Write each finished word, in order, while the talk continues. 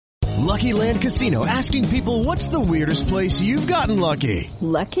Lucky Land Casino, asking people, what's the weirdest place you've gotten lucky?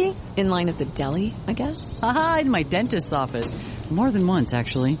 Lucky? In line at the deli, I guess? Aha, in my dentist's office. More than once,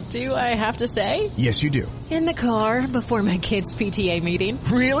 actually. Do I have to say? Yes, you do. In the car before my kids' PTA meeting.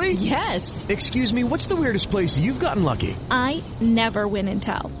 Really? Yes. Excuse me, what's the weirdest place you've gotten lucky? I never win and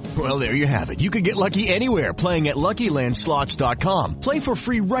tell. Well, there you have it. You can get lucky anywhere, playing at LuckyLandSlots.com. Play for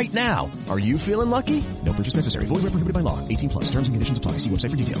free right now. Are you feeling lucky? No purchase necessary. Void where prohibited by law. 18 plus. Terms and conditions apply. See website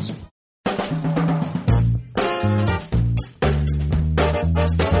for details.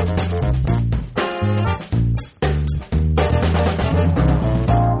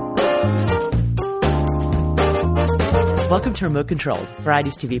 Welcome to Remote Controlled,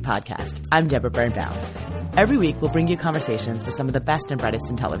 Variety's TV podcast. I'm Deborah Birnbaum. Every week, we'll bring you conversations with some of the best and brightest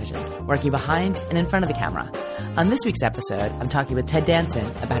in television, working behind and in front of the camera. On this week's episode, I'm talking with Ted Danson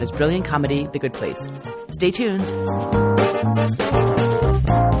about his brilliant comedy, The Good Place. Stay tuned.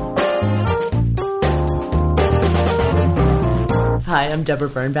 Hi, I'm Deborah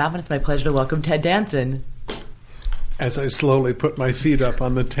Birnbaum, and it's my pleasure to welcome Ted Danson. As I slowly put my feet up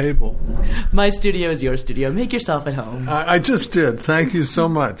on the table. My studio is your studio. Make yourself at home. I just did. Thank you so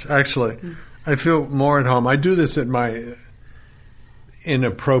much. Actually, I feel more at home. I do this at my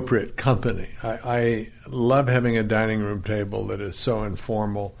inappropriate company. I love having a dining room table that is so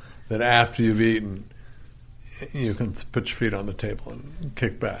informal that after you've eaten, you can put your feet on the table and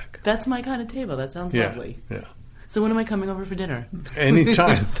kick back. That's my kind of table. That sounds lovely. Yeah. So when am I coming over for dinner?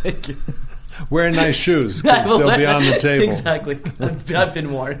 Anytime. Thank you. Wear nice shoes because they'll be on the table. Exactly. I've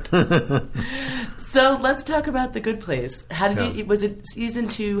been warned. So let's talk about The Good Place. How did was it season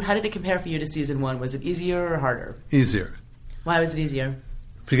 2? How did it compare for you to season 1? Was it easier or harder? Easier. Why was it easier?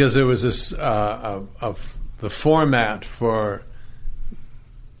 Because there was this the format for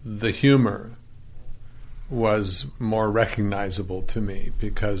the humor was more recognizable to me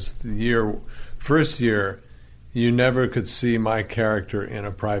because the first year you never could see my character in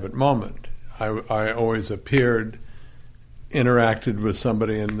a private moment. I always appeared, interacted with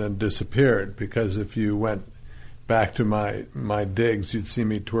somebody, and then disappeared, because if you went back to my digs, you'd see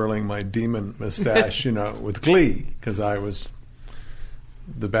me twirling my demon mustache, with glee, because I was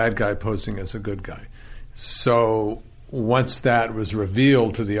the bad guy posing as a good guy. So once that was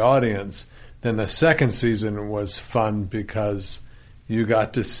revealed to the audience, then the second season was fun because you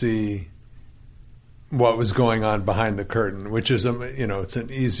got to see what was going on behind the curtain, which is, it's an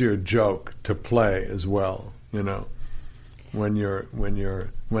easier joke to play as well, when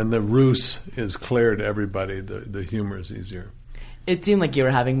the ruse is clear to everybody, the humor is easier. It seemed like you were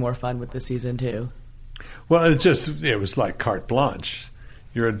having more fun with the season too. Well, it was like carte blanche.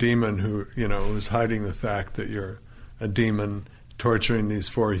 You're a demon who, is hiding the fact that you're a demon torturing these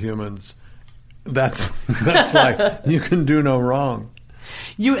 4 humans. That's like, you can do no wrong.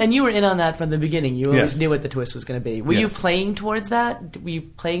 You were in on that from the beginning. You always knew what the twist was going to be. Were you playing towards that? Were you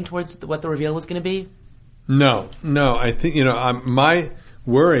playing towards what the reveal was going to be? No. I think, my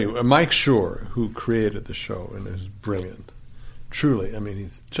worry, Mike Schur, who created the show and is brilliant, truly,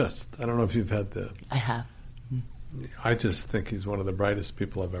 he's just, I don't know if you've had I have. I just think he's one of the brightest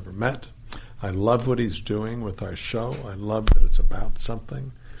people I've ever met. I love what he's doing with our show. I love that it's about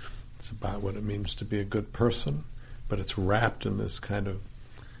something. It's about what it means to be a good person, but it's wrapped in this kind of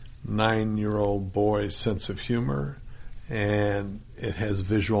 9-year-old boy's sense of humor, and it has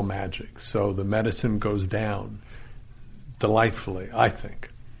visual magic. So the medicine goes down delightfully, I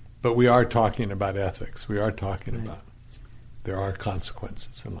think. But we are talking about ethics. We are talking about there are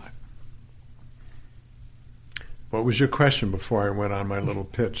consequences in life. What was your question before I went on my little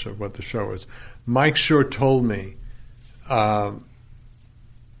pitch of what the show was? Mike Schur told me, I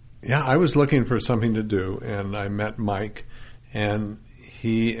was looking for something to do, and I met Mike, and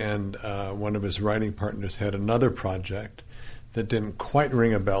he and one of his writing partners had another project that didn't quite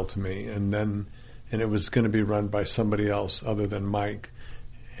ring a bell to me, and it was going to be run by somebody else other than Mike.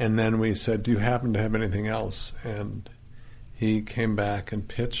 And then we said, do you happen to have anything else? And he came back and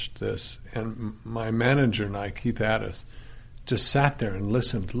pitched this, and my manager and I, Keith Addis, just sat there and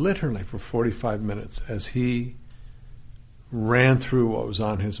listened literally for 45 minutes as he ran through what was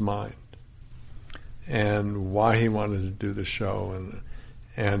on his mind and why he wanted to do the show,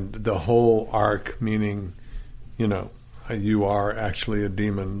 and the whole arc, meaning, you are actually a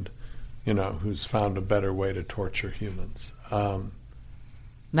demon, who's found a better way to torture humans.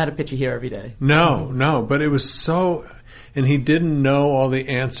 Not a pitch you hear every day. No, but it was so, and he didn't know all the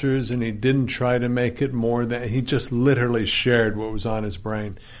answers, and he didn't try to make it more than, he just literally shared what was on his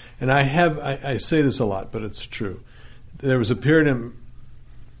brain. And I say this a lot, but it's true. There was a period in,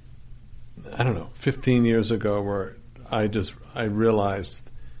 15 years ago where I realized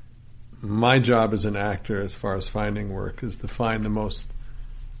my job as an actor, as far as finding work, is to find the most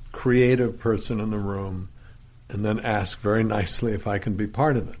creative person in the room and then ask very nicely if I can be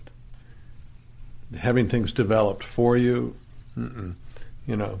part of it. Having things developed for you,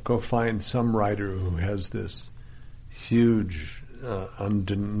 go find some writer who has this huge,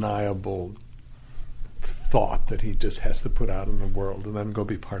 undeniable thought that he just has to put out in the world, and then go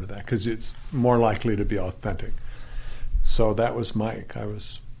be part of that, because it's more likely to be authentic. So that was Mike. I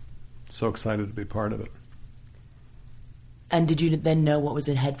was so excited to be part of it. And did you then know what was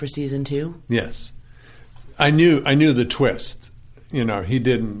ahead for season 2? Yes. I knew the twist. He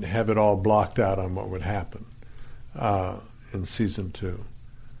didn't have it all blocked out on what would happen in season 2.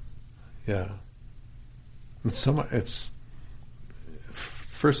 Yeah. It's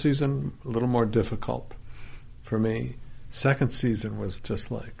first season a little more difficult for me. Second season was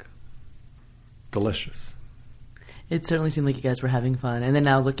just like delicious. It certainly seemed like you guys were having fun. And then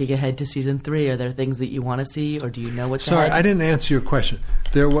now looking ahead to season 3, are there things that you want to see, or do you know what's ahead? Sorry, I didn't answer your question.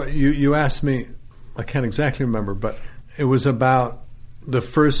 You asked me, I can't exactly remember, but it was about the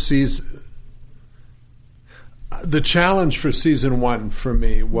first season. The challenge for season 1 for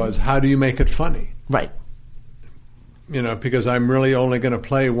me was, how do you make it funny? Right. Because I'm really only going to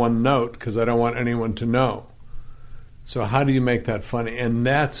play one note because I don't want anyone to know. So how do you make that funny? And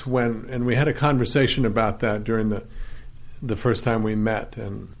that's when, and we had a conversation about that during the first time we met,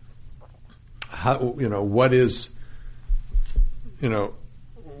 and how,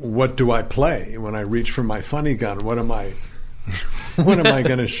 what do I play when I reach for my funny gun? What am I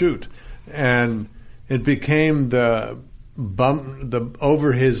going to shoot? And it became the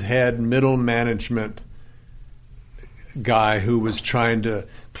over his head middle management guy who was trying to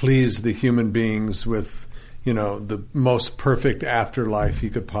please the human beings with, the most perfect afterlife he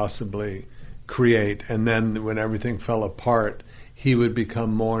could possibly create. And then when everything fell apart, he would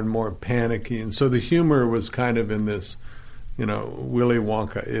become more and more panicky. And so the humor was kind of in this, Willy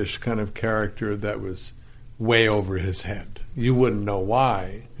Wonka-ish kind of character that was way over his head. You wouldn't know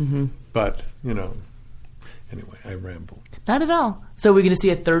why, but, anyway, I rambled. Not at all. So we're going to see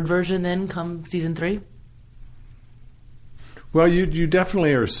a third version then come season 3? Well, you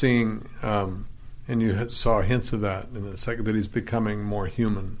definitely are seeing, and you saw hints of that in the second, that he's becoming more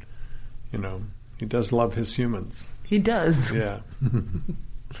human. He does love his humans. He does. Yeah.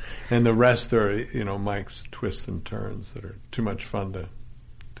 And the rest are, Mike's twists and turns that are too much fun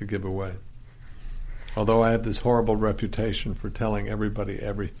to give away. Although I have this horrible reputation for telling everybody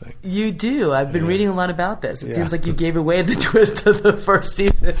everything. You do. I've been reading a lot about this. It seems like you gave away the twist of the first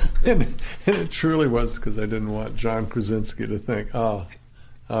season. and it truly was, because I didn't want John Krasinski to think,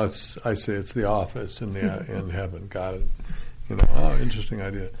 it's The Office in heaven. Got it. Interesting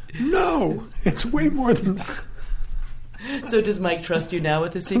idea. No, it's way more than that. So does Mike trust you now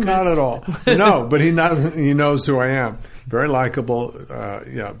with his secrets? Not at all. No, but he knows who I am. Very likable,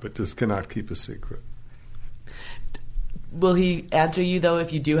 but just cannot keep a secret. Will he answer you, though,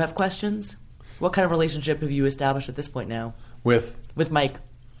 if you do have questions? What kind of relationship have you established at this point now? With Mike?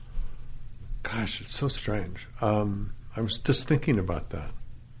 Gosh, it's so strange. I was just thinking about that.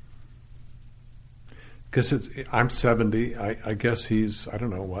 Because I'm 70. I guess he's,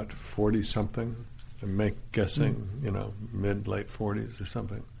 40-something. I'm guessing, mid-late 40s or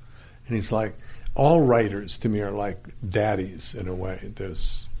something. And he's like, all writers to me are like daddies in a way.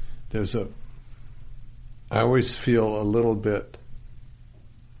 I always feel a little bit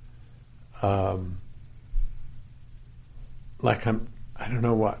like I don't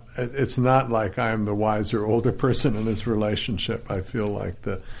know what. It's not like I'm the wiser, older person in this relationship. I feel like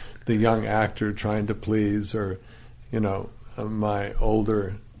the young actor trying to please, or, my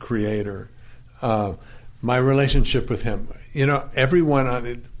older creator. My relationship with him,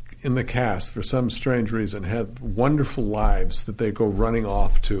 everyone in the cast, for some strange reason, had wonderful lives that they go running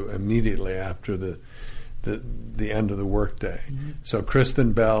off to immediately after the end of the workday. Mm-hmm. So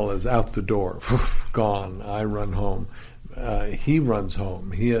Kristen Bell is out the door, gone. I run home. He runs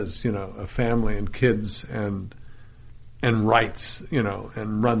home. He has, a family and kids and writes,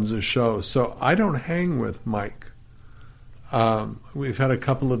 and runs a show. So I don't hang with Mike. We've had a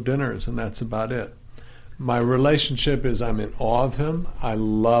couple of dinners, and that's about it. My relationship is, I'm in awe of him. I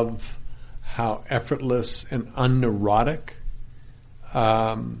love how effortless and unneurotic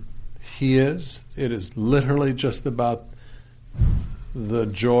he is. It is literally just about the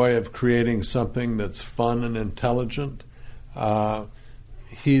joy of creating something that's fun and intelligent.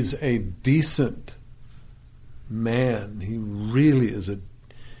 He's a decent man. He really is a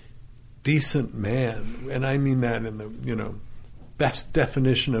decent man, and I mean that in the best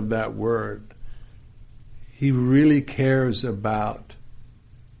definition of that word. He really cares about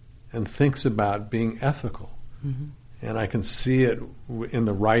and thinks about being ethical. Mm-hmm. And I can see it in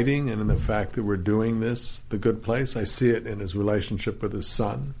the writing and in the fact that we're doing this, The Good Place. I see it in his relationship with his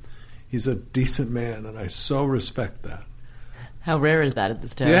son. He's a decent man, and I so respect that. How rare is that at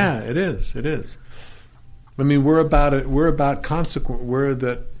this time? Yeah, it is. It is. I mean, we're about it. We're about consequence. We're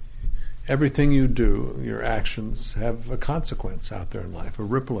that everything you do, your actions have a consequence out there in life, a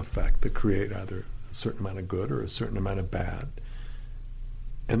ripple effect that create either a certain amount of good or a certain amount of bad.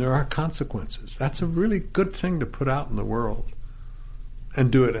 And there are consequences. That's a really good thing to put out in the world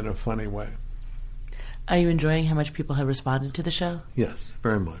and do it in a funny way. Are you enjoying how much people have responded to the show? Yes,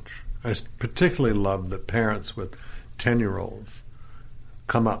 very much. I particularly love that parents with 10-year-olds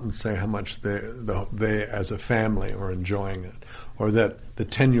come up and say how much they as a family are enjoying it, or that the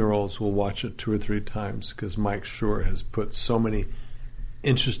 10-year-olds will watch it 2 or 3 times because Mike Schur has put so many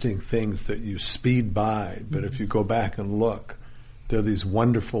interesting things that you speed by, but if you go back and look, there are these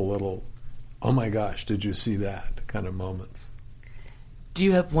wonderful little, oh my gosh, did you see that kind of moments. Do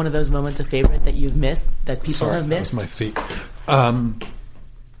you have one of those moments, a favorite that you've missed, that people have missed? That was my feet. I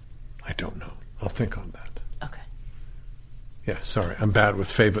don't know. I'll think on that. Okay. Yeah, sorry. I'm bad with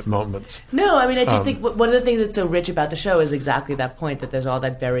favorite moments. No, I mean, I just think one of the things that's so rich about the show is exactly that point, that there's all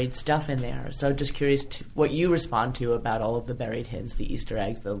that buried stuff in there. So I'm just curious what you respond to about all of the buried hints, the Easter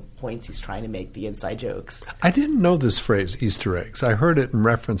eggs, the points he's trying to make, the inside jokes. I didn't know this phrase, Easter eggs. I heard it in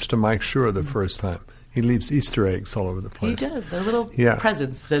reference to Mike Schur the first time. He leaves Easter eggs all over the place. He does. They're little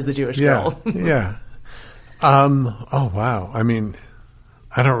presents, says the Jewish girl. Yeah. Oh, wow. I mean,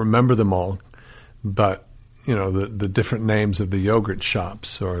 I don't remember them all, but, you know, the different names of the yogurt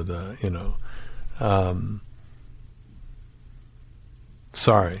shops or the, you know.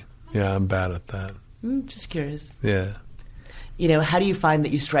 Sorry. Yeah, I'm bad at that. Just curious. Yeah. You know, how do you find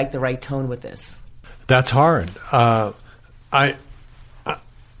that you strike the right tone with this? That's hard. I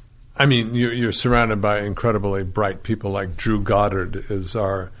mean, you're surrounded by incredibly bright people. Like Drew Goddard is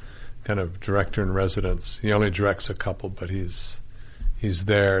our kind of director in residence. He only directs a couple, but he's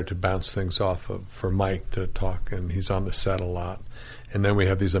there to bounce things off of for Mike to talk, and he's on the set a lot. And then we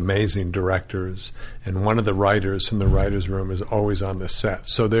have these amazing directors, and one of the writers from the writer's room is always on the set.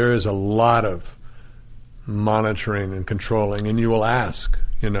 So there is a lot of monitoring and controlling, and you will ask,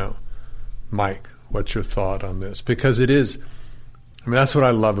 you know, Mike, what's your thought on this? Because it is, I mean, that's what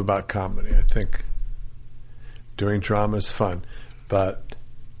I love about comedy. I think doing drama is fun,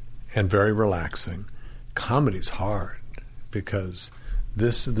 and very relaxing. Comedy's hard because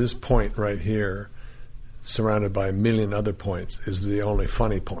this point right here, surrounded by a million other points, is the only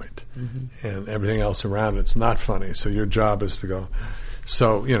funny point. Mm-hmm. And everything else around it's not funny. So your job is to go.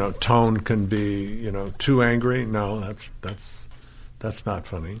 So, you know, tone can be, you know, too angry. No, that's not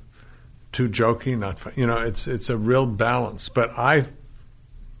funny. Too jokey, not funny. You know, it's a real balance. But I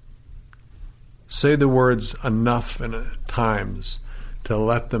say the words enough times to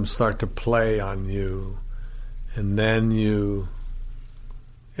let them start to play on you, and then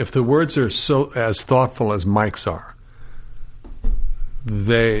if the words are so as thoughtful as Mike's are,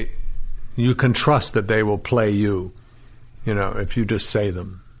 you can trust that they will play you, you know, if you just say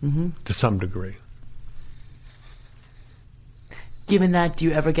them to some degree. Given that, do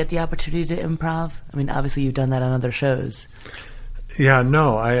you ever get the opportunity to improv? I mean, obviously you've done that on other shows. Yeah,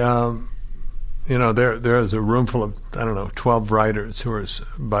 no, you know, there is a room full of, 12 writers who are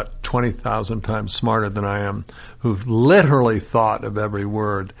about 20,000 times smarter than I am, who've literally thought of every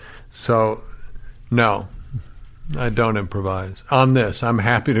word. So, no, I don't improvise. On this, I'm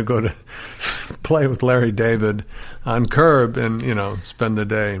happy to go to play with Larry David on Curb and, you know, spend the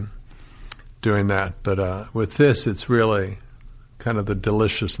day doing that. But with this, it's really kind of the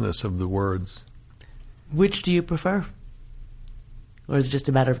deliciousness of the words. Which do you prefer? Or is it just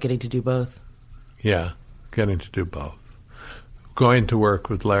a matter of getting to do both? Yeah, getting to do both. Going to work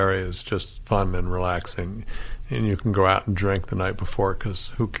with Larry is just fun and relaxing, and you can go out and drink the night before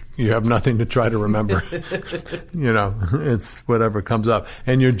because you have nothing to try to remember. You know, it's whatever comes up.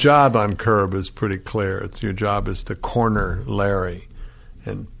 And your job on Curb is pretty clear. Your job is to corner Larry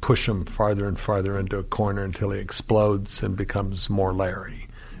and push him farther and farther into a corner until he explodes and becomes more Larry.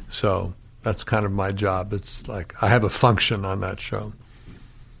 So that's kind of my job. It's like I have a function on that show.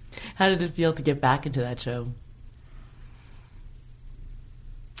 How did it feel to get back into that show?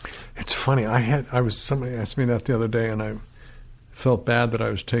 It's funny. Somebody asked me that the other day, and I felt bad that I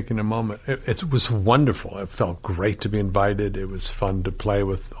was taking a moment. It was wonderful. It felt great to be invited. It was fun to play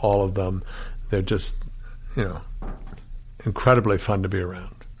with all of them. They're just, you know, incredibly fun to be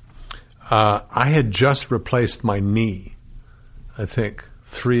around. I had just replaced my knee, I think,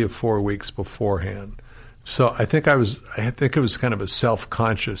 3 or 4 weeks beforehand. So I think it was kind of a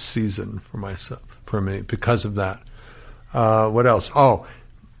self-conscious season for me because of that. What else? Oh,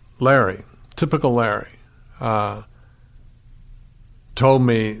 Larry, typical Larry,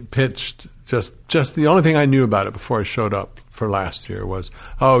 pitched just the only thing I knew about it before I showed up for last year was,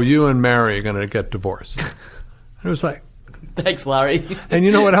 oh, you and Mary are going to get divorced. And it was like, thanks, Larry. And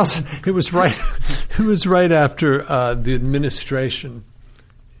you know what else? It was right after the administration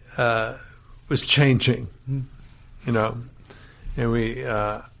was changing, you know, and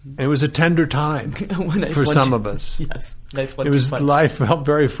it was a tender time for some of us. Yes, nice one. Life felt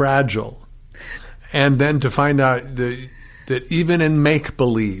very fragile, and then to find out that even in make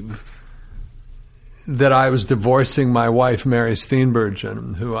believe, that I was divorcing my wife, Mary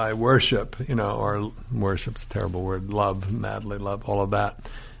Steenburgen, who I worship, you know, or worship's a terrible word, madly love, all of that,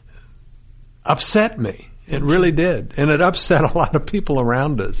 upset me. It really did. And it upset a lot of people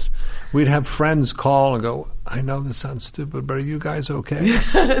around us. We'd have friends call and go, I know this sounds stupid, but are you guys okay?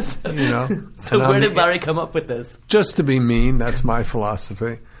 You know? So where did Larry come up with this? Just to be mean, that's my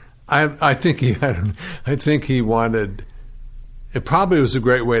philosophy. I think he wanted... It probably was a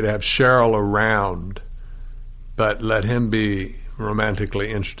great way to have Cheryl around, but let him be romantically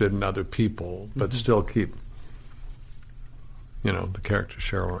interested in other people, but still keep, you know, the character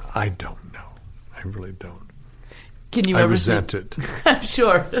Cheryl. I don't know. I really don't. Can you I ever resent it. I'm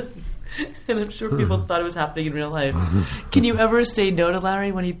sure. And I'm sure people thought it was happening in real life. Can you ever say no to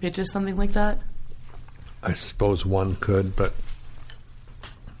Larry when he pitches something like that? I suppose one could, but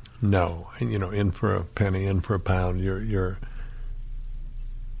no. You know, in for a penny, in for a pound. You're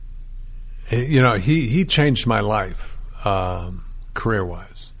you know, he changed my life,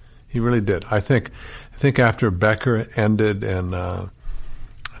 career-wise. He really did. I think after Becker ended, and I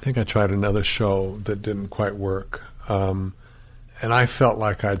think I tried another show that didn't quite work, and I felt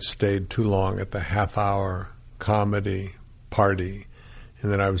like I'd stayed too long at the half-hour comedy party,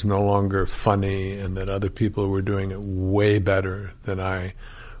 and that I was no longer funny, and that other people were doing it way better than I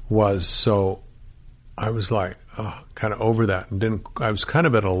was. So I was like, kind of over that, and I was kind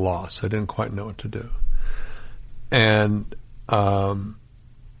of at a loss. I didn't quite know what to do. And then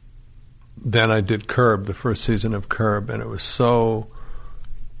I did Curb, the first season of Curb, and it was so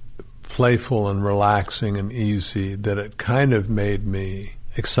playful and relaxing and easy that it kind of made me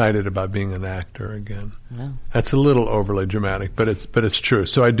excited about being an actor again. Wow. That's a little overly dramatic, but it's true.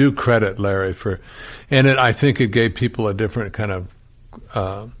 So I do credit Larry I think it gave people a different kind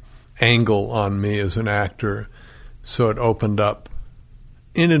of angle on me as an actor. So it opened up,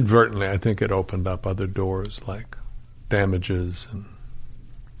 inadvertently, I think it opened up other doors like Damages and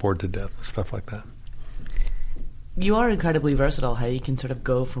Bored to Death and stuff like that. You are incredibly versatile, how you can sort of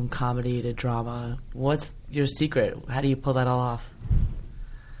go from comedy to drama. What's your secret? How do you pull that all off?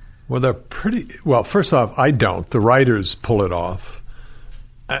 Well, first off, I don't. The writers pull it off.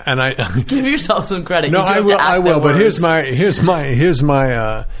 And I give yourself some credit. No, I will. But here's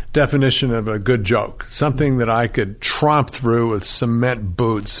my definition of a good joke. Something that I could tromp through with cement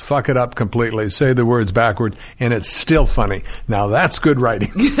boots, fuck it up completely, say the words backward, and it's still funny. Now that's good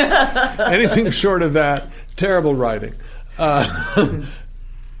writing. Anything short of that, terrible writing.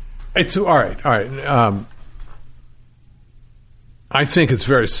 It's all right. I think it's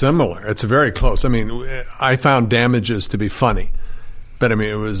very similar. It's very close. I mean, I found Damages to be funny. But I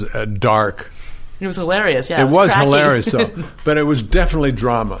mean, it was dark. It was hilarious, yeah. It was hilarious, though. But it was definitely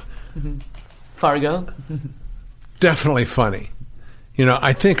drama. Fargo? Definitely funny. You know,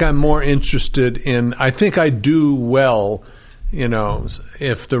 I think I'm more interested in... I think I do well, you know,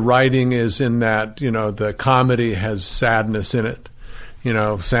 if the writing is in that, you know, the comedy has sadness in it. You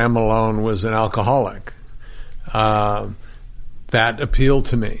know, Sam Malone was an alcoholic. That appealed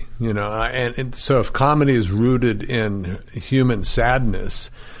to me, you know. And so if comedy is rooted in human sadness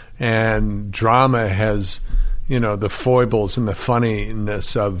and drama has, you know, the foibles and the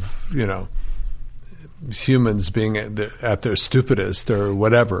funniness of, you know, humans being at their stupidest or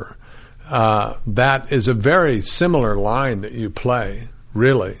whatever, that is a very similar line that you play,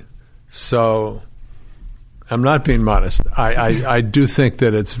 really. So I'm not being modest. I do think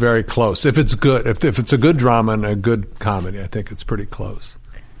that it's very close. If it's good, if it's a good drama and a good comedy, I think it's pretty close.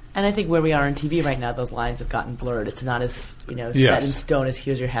 And I think where we are on TV right now, those lines have gotten blurred. It's not as, you know, set in stone as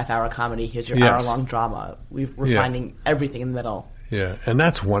here's your half-hour comedy, here's your hour-long drama. We're finding everything in the middle. Yeah, and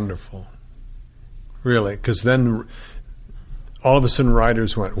that's wonderful, really, because then all of a sudden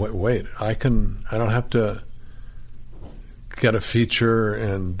writers went, wait, I don't have to get a feature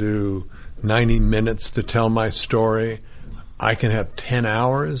and do 90 minutes to tell my story. I can have 10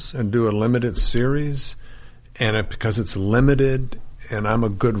 hours and do a limited series, and because it's limited and I'm a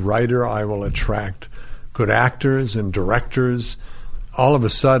good writer, I will attract good actors and directors, all of a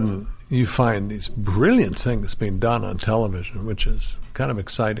sudden you find these brilliant things being done on television, which is kind of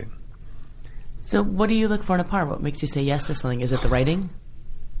exciting. So what do you look for in a part? What makes you say yes to something? Is it the writing?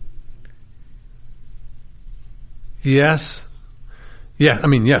 Yes. Yeah, I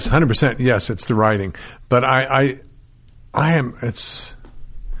mean, yes, 100% yes, it's the writing. But I don't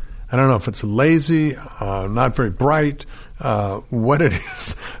know if it's lazy, not very bright, what it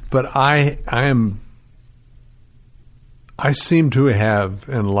is, but I seem to have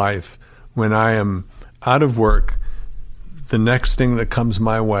in life, when I am out of work, the next thing that comes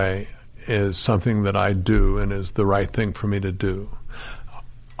my way is something that I do and is the right thing for me to do.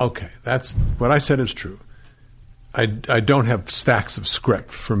 Okay, that's what I said is true. I don't have stacks of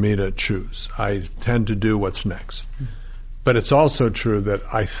script for me to choose. I tend to do what's next. But it's also true that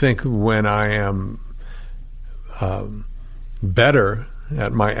I think when I am better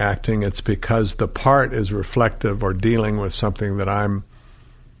at my acting, it's because the part is reflective or dealing with something that I'm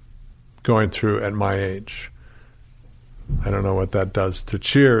going through at my age. I don't know what that does to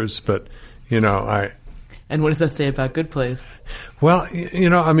Cheers, but, And what does that say about Good Place? Well,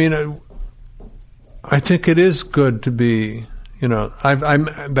 I think it is good to be,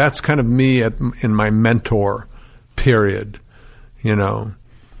 that's kind of me in my mentor period, I'm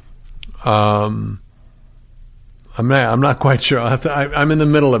not quite sure. I'm in the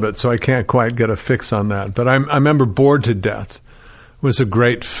middle of it, so I can't quite get a fix on that. But I remember Bored to Death was a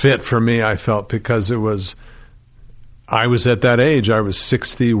great fit for me, I felt, because I was at that age. I was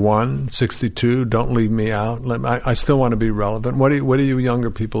 61, 62. Don't leave me out. I still want to be relevant. What are you younger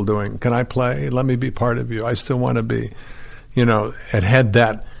people doing? Can I play? Let me be part of you. I still want to be, I had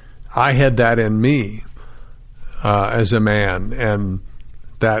that in me as a man, and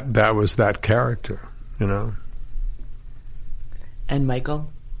that was that character, And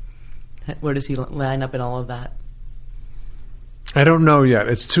Michael? Where does he line up in all of that? I don't know yet.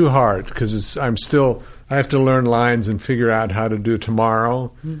 It's too hard because I have to learn lines and figure out how to do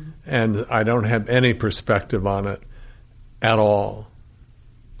tomorrow, and I don't have any perspective on it at all.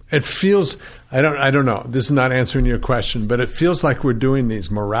 It feels, I don't know, this is not answering your question, but it feels like we're doing these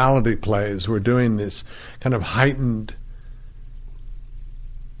morality plays. We're doing this kind of heightened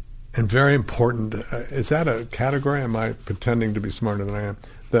and very important, is that a category? Am I pretending to be smarter than I am?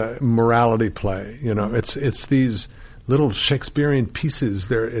 The morality play, it's these little Shakespearean pieces.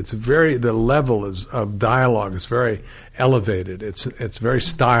 The level of dialogue is very elevated. It's very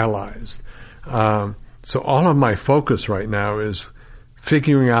stylized. So all of my focus right now is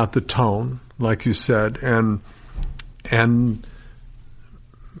figuring out the tone, like you said, and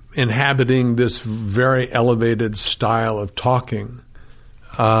inhabiting this very elevated style of talking.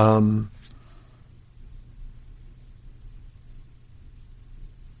 I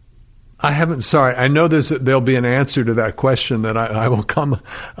know there'll be an answer to that question that I will come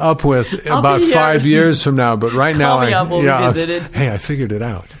up with about 5 years from now, but right now I figured it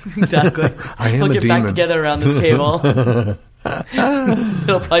out. Exactly. I am we'll a get demon. back together around this table.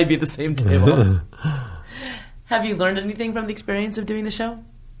 It'll probably be the same table. Have you learned anything from the experience of doing the show?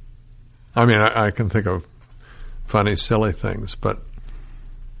 I mean, I can think of funny, silly things, but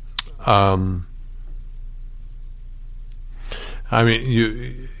I'm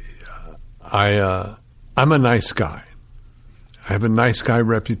a nice guy. I have a nice guy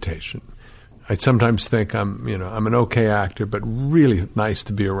reputation. I sometimes think I'm an okay actor, but really nice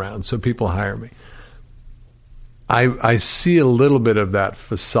to be around, so people hire me. I see a little bit of that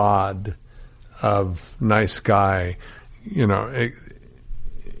facade of nice guy.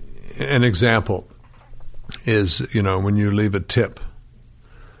 An example is, when you leave a tip,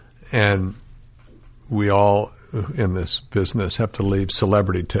 and we all in this business have to leave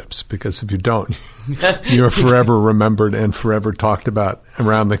celebrity tips, because if you don't, you're forever remembered and forever talked about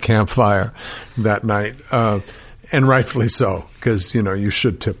around the campfire that night. And rightfully so, because, you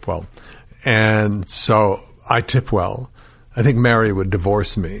should tip well. And so I tip well. I think Mary would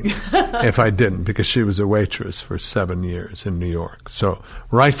divorce me if I didn't, because she was a waitress for 7 years in New York. So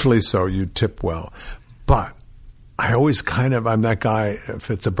rightfully so, you tip well. But I always I'm that guy,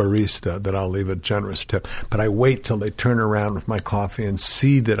 if it's a barista, that I'll leave a generous tip. But I wait till they turn around with my coffee and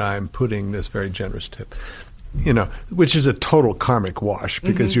see that I'm putting this very generous tip. Which is a total karmic wash,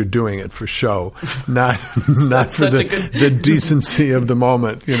 because you're doing it for show, not for the decency of the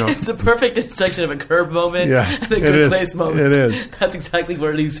moment. It's the perfect intersection of a Curb moment and a Good Place moment. It is. That's exactly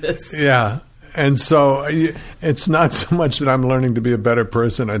where it exists. Yeah. And so it's not so much that I'm learning to be a better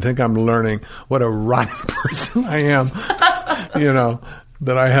person. I think I'm learning what a rotten person I am.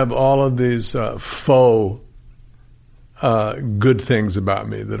 That I have all of these faux good things about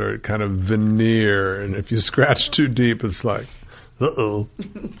me that are kind of veneer, and if you scratch too deep, it's like, uh-oh.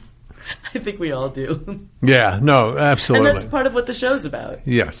 I think we all do. Yeah, no, absolutely. And that's part of what the show's about.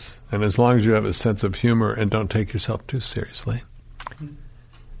 Yes, and as long as you have a sense of humor and don't take yourself too seriously.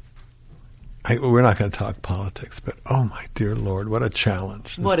 We're not going to talk politics, but oh my dear Lord, what a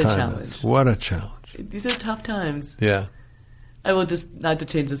challenge. What a challenge. What a challenge. These are tough times. Yeah. I will just, not to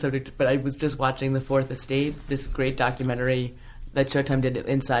change the subject, but I was just watching The Fourth Estate, this great documentary that Showtime did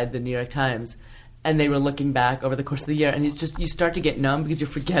inside the New York Times. And they were looking back over the course of the year, and it's just, you start to get numb because you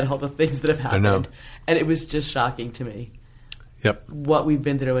forget all the things that have happened. I know. And it was just shocking to me. Yep. What we've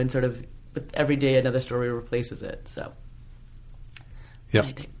been through, and sort of, but every day another story replaces it. So.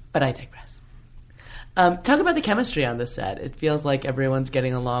 Yep. But I digress. Talk about the chemistry on this set. It feels like everyone's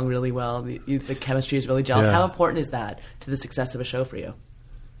getting along really well. The chemistry is really gelled. Yeah. How important is that to the success of a show for you?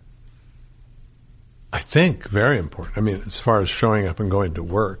 I think very important. I mean, as far as showing up and going to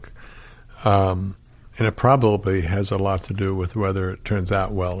work. And it probably has a lot to do with whether it turns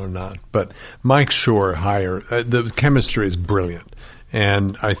out well or not. But Mike Schur, the chemistry is brilliant.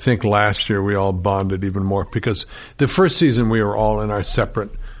 And I think last year we all bonded even more because the first season we were all in our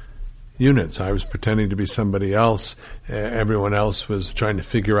separate units. I was pretending to be somebody else. Everyone else was trying to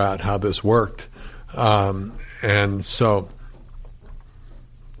figure out how this worked. And so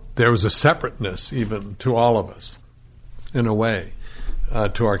there was a separateness even to all of us, in a way,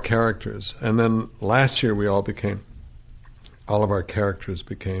 to our characters. And then last year all of our characters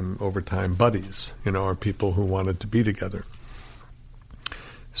became over time buddies, or people who wanted to be together.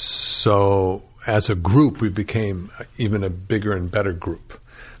 So as a group, we became even a bigger and better group.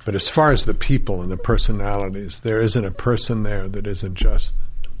 But as far as the people and the personalities, there isn't a person there that isn't just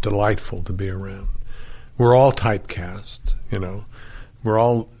delightful to be around. We're all typecast,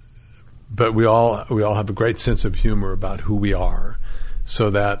 but we all have a great sense of humor about who we are,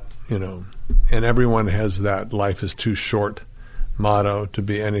 so that, and everyone has that life is too short motto to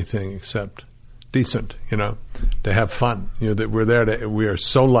be anything except decent, to have fun. That we are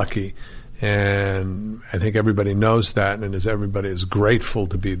so lucky. And I think everybody knows that, and everybody is grateful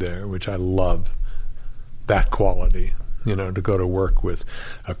to be there, which I love that quality, to go to work with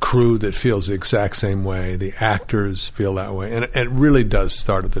a crew that feels the exact same way. The actors feel that way. And it really does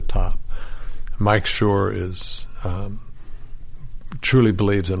start at the top. Mike Schur truly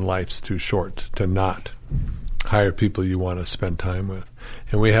believes in life's too short to not hire people you want to spend time with.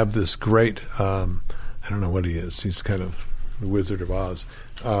 And we have this great, I don't know what he is. He's kind of the Wizard of Oz.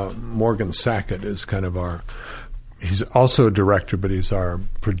 Morgan Sackett is kind of he's also a director, but he's our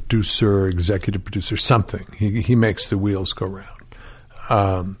producer, executive producer, something. He makes the wheels go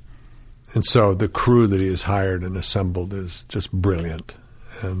round. And so the crew that he has hired and assembled is just brilliant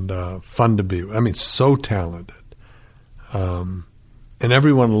and fun to be with. I mean, so talented. And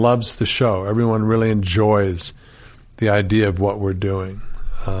everyone loves the show. Everyone really enjoys the idea of what we're doing.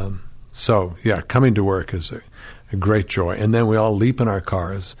 So, yeah, coming to work is a great joy. And then we all leap in our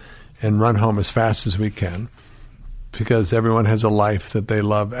cars and run home as fast as we can because everyone has a life that they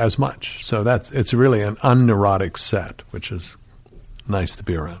love as much. So it's really an unneurotic set, which is nice to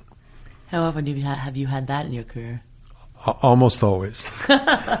be around. How often have you had that in your career? Almost always.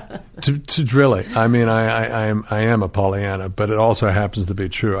 to really. I mean, I am a Pollyanna, but it also happens to be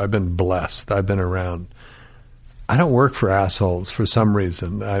true. I've been blessed. I've been around. I don't work for assholes for some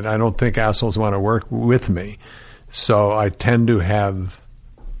reason. I don't think assholes want to work with me. So I tend to have,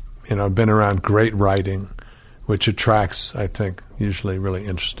 been around great writing, which attracts, I think, usually really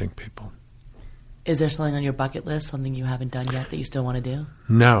interesting people. Is there something on your bucket list, something you haven't done yet that you still want to do?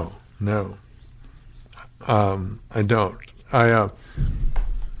 No. I don't. I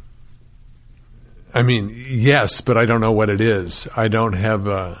mean, yes, but I don't know what it is. I don't have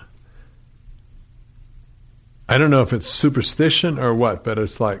I don't know if it's superstition or what, but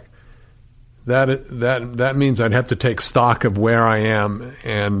it's like that means I'd have to take stock of where I am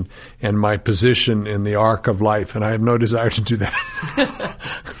and my position in the arc of life, and I have no desire to do that.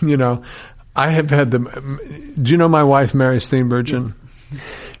 I have had do you know my wife, Mary Steenburgen?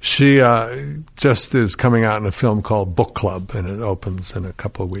 She just is coming out in a film called Book Club, and it opens in a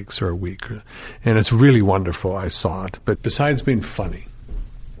couple of weeks or a week. And it's really wonderful. I saw it. But besides being funny,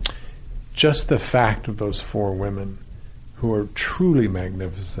 just the fact of those four women who are truly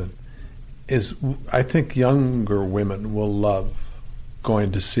magnificent is, I think younger women will love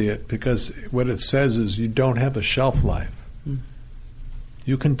going to see it because what it says is you don't have a shelf life.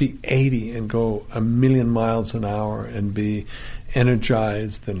 You can be 80 and go 1,000,000 miles an hour and be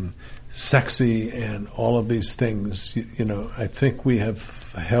energized and sexy and all of these things. I think we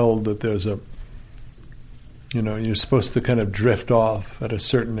have held that there's You're supposed to kind of drift off at a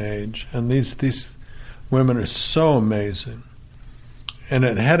certain age. And these women are so amazing. And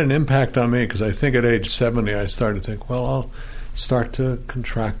it had an impact on me because I think at age 70 I started to think, well, I'll start to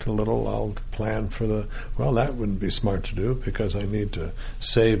contract a little. I'll plan for that wouldn't be smart to do because I need to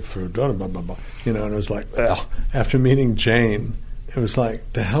save for blah, blah, blah, blah. And it was like, well, after meeting Jane, it was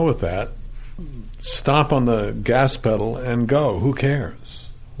like, the hell with that. Stop on the gas pedal and go. Who cares?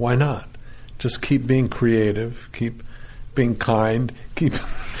 Why not? Just keep being creative, keep being kind, keep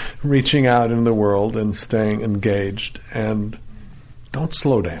reaching out in the world and staying engaged, and don't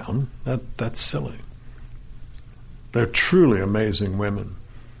slow down. That's silly. They're truly amazing women.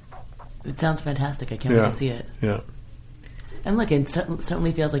 It sounds fantastic. I can't wait to see it. Yeah. And look, it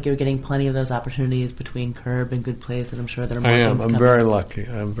certainly feels like you're getting plenty of those opportunities between Curb and Good Place, and I'm sure there are more things coming. I'm very lucky.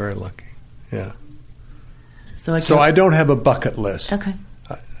 I'm very lucky. Yeah. So I don't have a bucket list. Okay.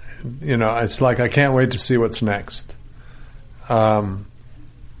 It's like I can't wait to see what's next. I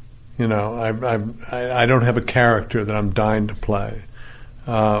don't have a character that I'm dying to play.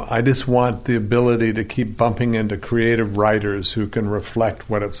 I just want the ability to keep bumping into creative writers who can reflect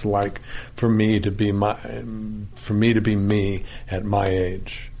what it's like for me to be me at my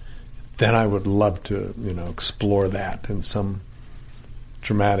age. Then I would love to, explore that in some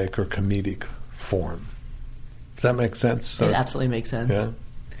dramatic or comedic form. Does that make sense? It absolutely makes sense. Yeah.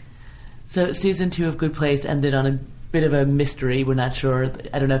 So season 2 of Good Place ended on a bit of a mystery. We're not sure.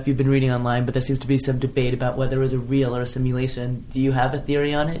 I don't know if you've been reading online, but there seems to be some debate about whether it was a real or a simulation. Do you have a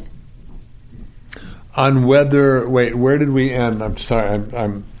theory on it? On whether, where did we end? I'm sorry,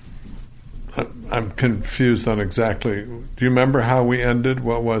 I'm confused on exactly. Do you remember how we ended?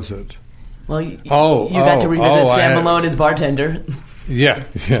 What was it? Well, you got to revisit Sam Malone as bartender. Yeah.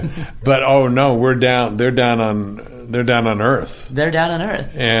 But no, we're down. They're down on Earth. They're down on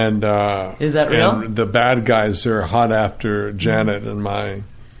Earth. And is that real? And the bad guys are hot after Janet and my.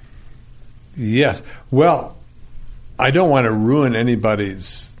 Yes. Well, I don't want to ruin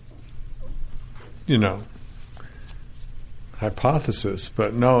anybody's, hypothesis,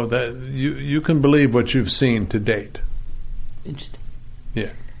 but no, that you can believe what you've seen to date. Interesting.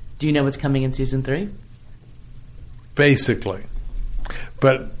 Yeah. Do you know what's coming in season 3? Basically.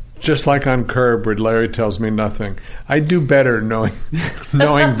 But just like on Curb, where Larry tells me nothing, I do better knowing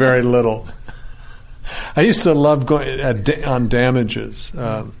very little. I used to love going on Damages.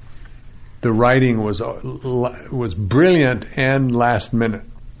 The writing was brilliant and last minute.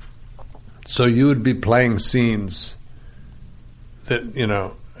 So you would be playing scenes that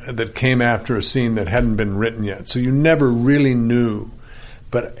that came after a scene that hadn't been written yet. So you never really knew.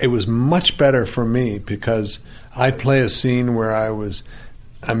 But it was much better for me because I'd play a scene where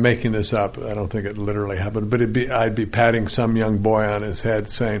I'm making this up, I don't think it literally happened, but I'd be patting some young boy on his head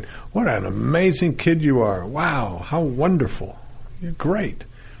saying, "What an amazing kid you are. Wow, how wonderful. You're great."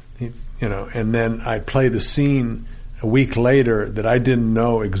 And then I'd play the scene a week later that I didn't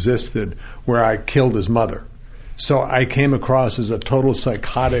know existed where I killed his mother. So I came across as a total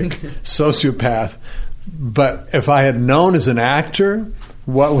psychotic sociopath. But if I had known as an actor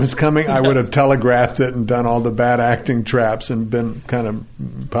what was coming, I would have telegraphed it and done all the bad acting traps and been kind of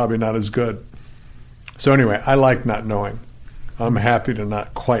probably not as good. So anyway, I like not knowing. I'm happy to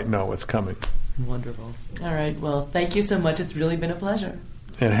not quite know what's coming. Wonderful. All right. Well, thank you so much. It's really been a pleasure.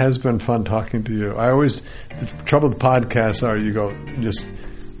 It has been fun talking to you. The trouble with podcasts are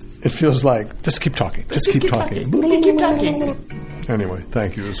it feels like, just keep talking. Just keep talking. Keep talking. Anyway,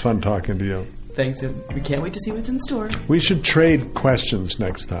 thank you. It was fun talking to you. Thanks. We can't wait to see what's in store. We should trade questions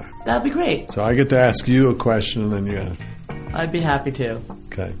next time. That'd be great. So I get to ask you a question and then you ask. I'd be happy to.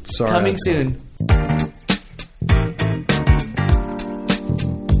 Okay. Sorry. Coming soon.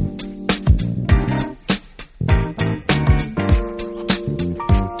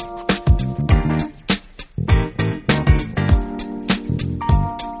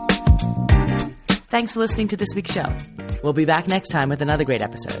 Thanks for listening to this week's show. We'll be back next time with another great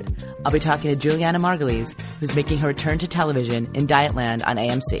episode. I'll be talking to Juliana Margulies, who's making her return to television in Dietland on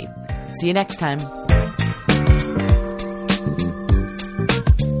AMC. See you next time.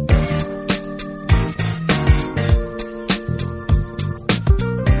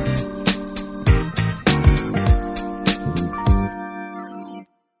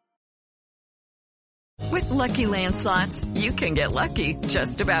 With Lucky Land Slots, you can get lucky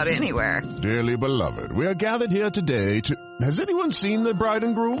just about anywhere. Dearly beloved, we are gathered here today to... Has anyone seen the bride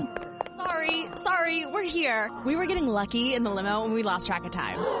and groom? Sorry, we're here. We were getting lucky in the limo and we lost track of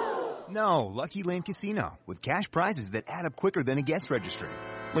time. No, Lucky Land Casino, with cash prizes that add up quicker than a guest registry.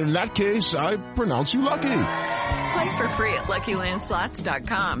 in that case, I pronounce you lucky. Play for free at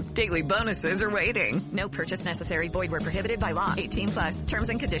LuckyLandSlots.com. Daily bonuses are waiting. No purchase necessary. Void where prohibited by law. 18+. Terms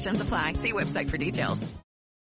and conditions apply. See website for details.